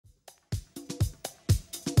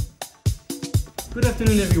Good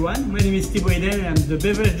afternoon everyone, my name is Thibaut Idenn, I'm the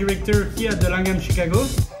beverage director here at the Langham Chicago,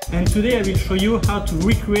 and today I will show you how to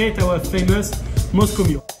recreate our famous Moscow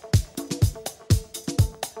Mule.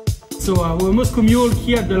 So our Moscow Mule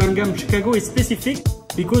here at the Langham Chicago is specific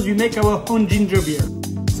because we make our own ginger beer.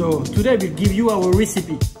 So today I will give you our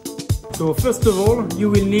recipe. So first of all, you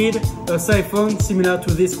will need a siphon similar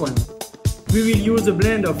to this one. We will use a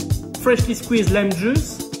blend of freshly squeezed lime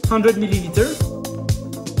juice, 100 ml,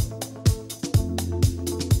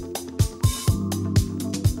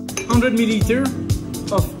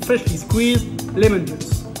 of freshly squeezed lemon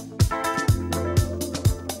juice.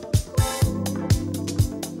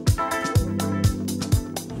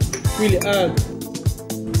 We'll add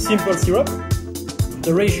simple syrup.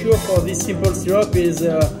 The ratio for this simple syrup is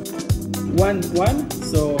 1:1,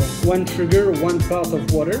 so 1 sugar, 1 part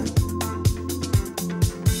of water.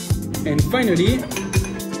 And finally,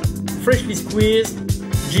 freshly squeezed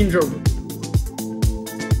ginger.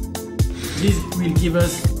 This will give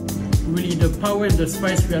us really the power and the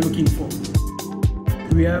spice we are looking for.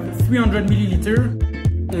 We have 300 ml,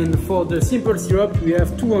 and for the simple syrup we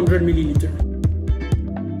have 200 ml.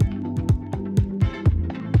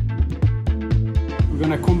 We're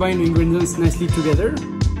gonna combine the ingredients nicely together.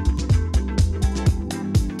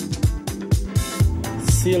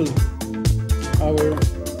 Seal our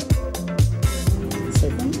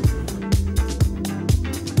siphon.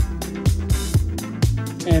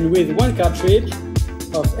 And with 1 cartridge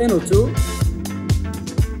of NO2,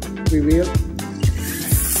 we will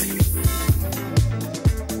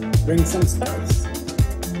bring some spice.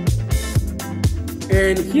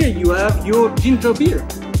 And here you have your ginger beer.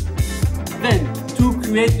 Then, to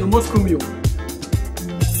create the Moscow Mule,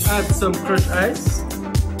 add some crushed ice,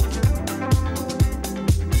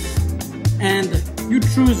 and you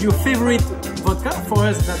choose your favorite vodka. For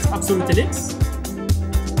us, that's Absolut Elyx.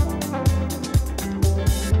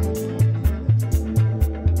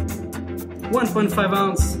 .5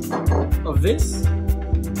 ounce of this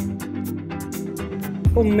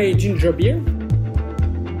homemade ginger beer,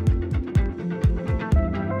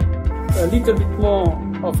 a little bit more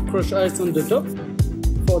of crushed ice on the top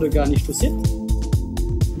for the garnish to sit.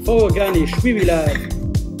 For our garnish, we will add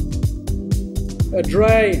a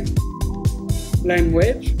dry lime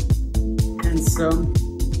wedge and some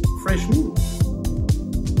fresh Mule.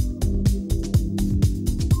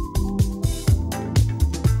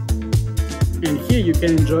 And here you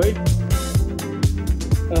can enjoy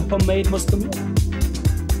a homemade Moscow Mule.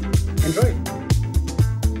 Enjoy!